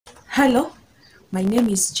Hello, my name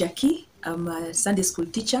is Jackie. I'm a Sunday school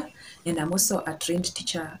teacher and I'm also a trained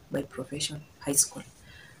teacher by profession, high school.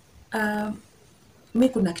 Mi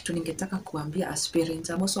kuna kitu ningetaka kuambia as parents.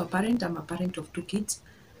 I'm also a parent. I'm a parent of 2 kids.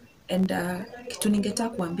 And kitu ningetaka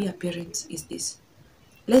kuambia parents is this.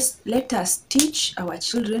 Let us teach our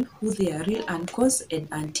children who their real uncles and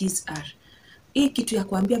aunties are. Hii kitu ya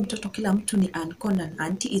kuambia mtoto kila mtu ni uncle and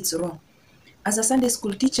auntie, it's wrong. As a Sunday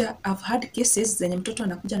school teacher, I've had cases zenye mtoto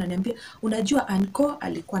anakuja ananiambia, unajua uncle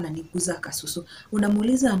alikuwa ananiguza kasusu.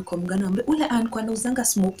 Unamuuliza uncle mgani, ambaye ule uncle anauzanga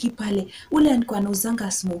smoky pale, ule uncle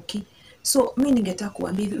anauzanga smoky. So mimi ningetaka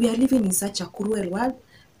kuambia, we are living in such a cruel world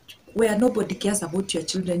where nobody cares about your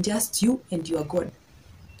children, just you and your God.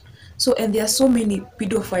 So and there are so many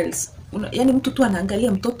pedophiles. Yani mtu tu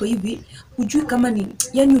anaangalia mtoto hivi, hujui kama ni,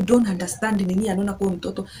 yani you don't understand nini anaona kwa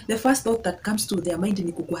mtoto. The first thought that comes to their mind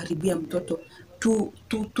ni kukuharibia mtoto,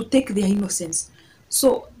 to take their innocence.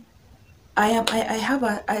 So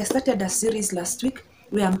I started a series last week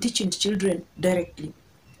where I'm teaching children directly.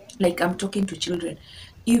 Like I'm talking to children.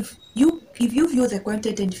 If you view the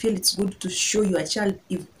content and feel it's good to show your child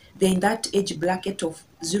if they're in that age bracket of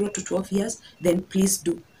 0 to 12 years, then please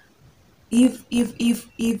do. If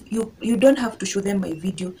you don't have to show them my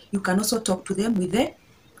video, you can also talk to them with the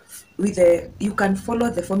you can follow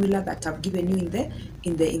the formula that I've given you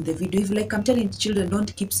in the video. If, like I'm telling children,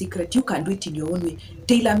 don't keep secret, you can do it in your own way.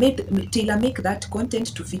 Tailor make that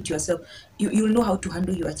content to fit yourself. You'll know how to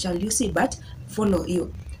handle your child, you see, but follow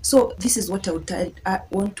you. So this is what I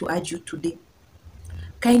want to urge you today.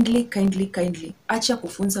 Kindly, acha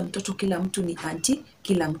kufunza mtoto kila mtu ni auntie,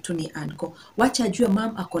 kila mtu ni uncle. Wacha ajue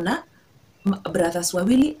mom akona brothers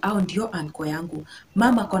wawili au ndio uncle yangu.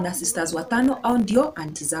 Mama akona sisters watano au ndio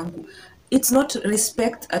auntie zangu. It's not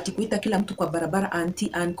respect ati kuita kila mtu kwa barabara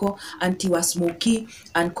auntie, uncle, auntie wa smoky,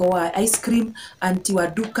 uncle wa ice cream, auntie wa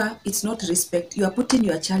duka. It's not respect. You are putting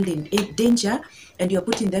your child in danger and you are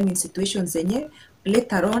putting them in situations zenye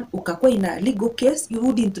later on ukakuwa in a legal case, you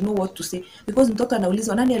wouldn't know what to say because mtoto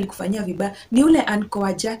anaulizwa nani alikufanyia vibaya, ni ule uncle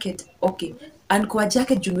wa jacket. Okay, uncle wa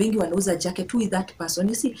jacket, juu wengi wanauza jacket, who is that person,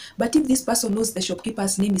 you see. But if this person knows the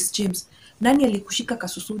shopkeeper's name is James, nani alikushika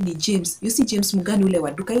kasusu ni James, you see. James mgani ule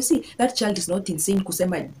wa duka, you see. That child is not insane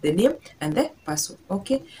kusema the name and the person.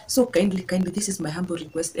 Okay, so kindly, this is my humble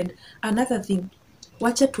request. And another thing,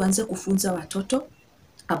 wacha tuanze kufunza watoto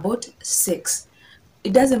about sex.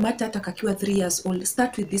 It doesn't matter hata kakiwa 3 years old.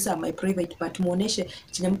 Start with this are my private part. Muoneshe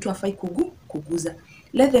chenye mtu afai kuguza.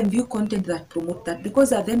 Let them view content that promote that,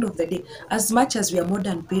 because at the end of the day, as much as we are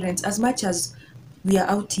modern parents, as much as we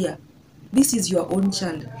are out here, this is your own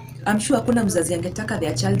child. I'm sure hakuna mzazi angetaka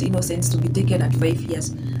their child innocence to be taken at 5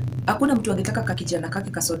 years. Hakuna mtu angetaka kakijana kake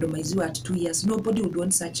kasodomaiziwa at 2 years. Nobody would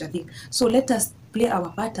want such a thing. So let us play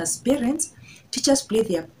our part as parents. Teachers play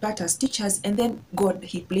their part as teachers, and then God,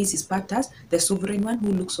 he plays his part as the sovereign one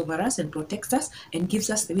who looks over us and protects us and gives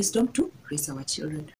us the wisdom to raise our children.